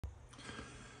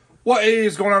What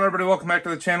is going on, everybody? Welcome back to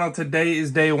the channel. Today is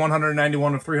day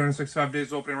 191 of 365 days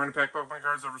of opening random pack Pokemon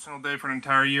cards every single day for an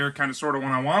entire year. Kind of, sort of,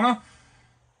 when I wanna.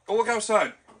 Go look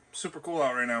outside. Super cool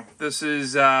out right now. This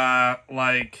is, I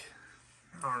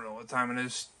don't know what time it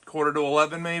is. Quarter to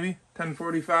 11, maybe?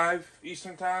 10:45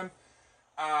 Eastern time.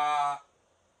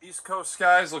 East Coast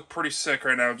skies look pretty sick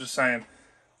right now, just saying.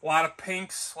 A lot of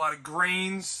pinks, a lot of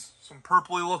greens, some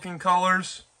purpley looking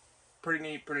colors. Pretty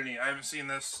neat, pretty neat. I haven't seen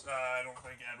this, I don't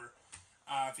think, ever.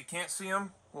 If you can't see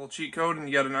them, a little cheat code, and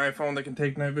you got an iPhone that can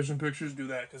take night vision pictures, do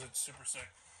that, because it's super sick.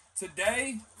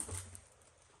 Today,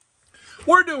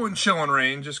 we're doing Chillin'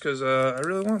 Reign, just because I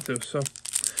really want to. So,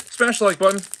 smash the like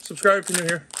button, subscribe if you're new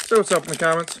here, say what's up in the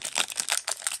comments.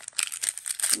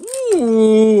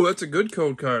 Ooh, that's a good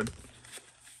code card.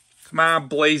 Come on,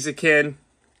 Blaziken.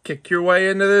 Kick your way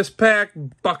into this pack,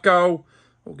 bucko.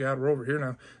 Oh, God, we're over here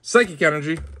now. Psychic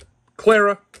Energy,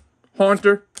 Clara,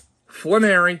 Haunter,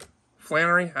 Flannery,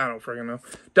 I don't friggin' know.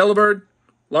 Delibird,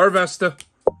 Larvesta,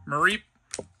 Mareep,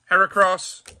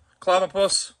 Heracross,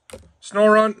 Clobbopus,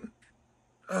 Snorunt.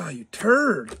 Ah, you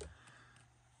turd.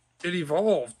 It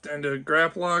evolved into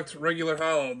Grapploct regular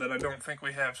hollow that I don't think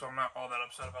we have, so I'm not all that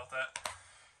upset about that.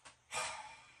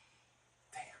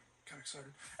 Damn, got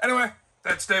excited. Anyway,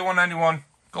 that's day 191.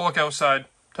 Go look outside,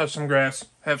 touch some grass,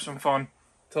 have some fun.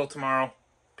 Till tomorrow,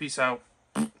 peace out.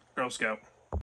 Girl Scout.